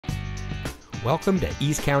Welcome to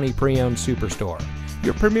East County Pre-Owned Superstore,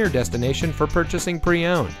 your premier destination for purchasing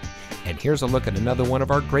pre-owned. And here's a look at another one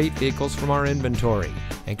of our great vehicles from our inventory,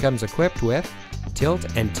 and comes equipped with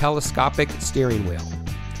tilt and telescopic steering wheel,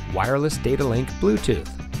 wireless data link Bluetooth,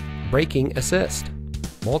 braking assist,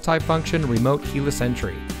 multifunction remote keyless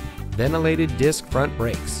entry, ventilated disc front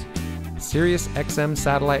brakes, Sirius XM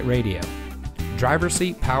satellite radio, driver's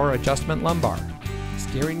seat power adjustment lumbar,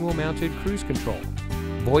 steering wheel mounted cruise control,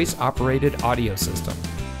 voice operated audio system,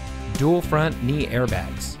 dual front knee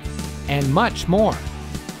airbags, and much more.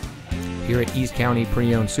 Here at East County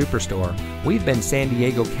Pre-Owned Superstore, we've been San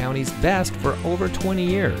Diego County's best for over 20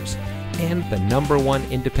 years and the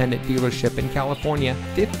 #1 independent dealership in California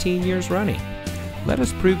 15 years running. Let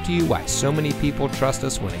us prove to you why so many people trust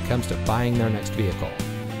us when it comes to buying their next vehicle.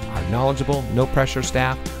 Our knowledgeable, no-pressure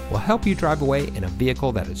staff will help you drive away in a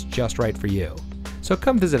vehicle that is just right for you. So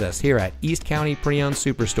come visit us here at East County Pre-Owned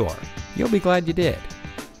Superstore. You'll be glad you did.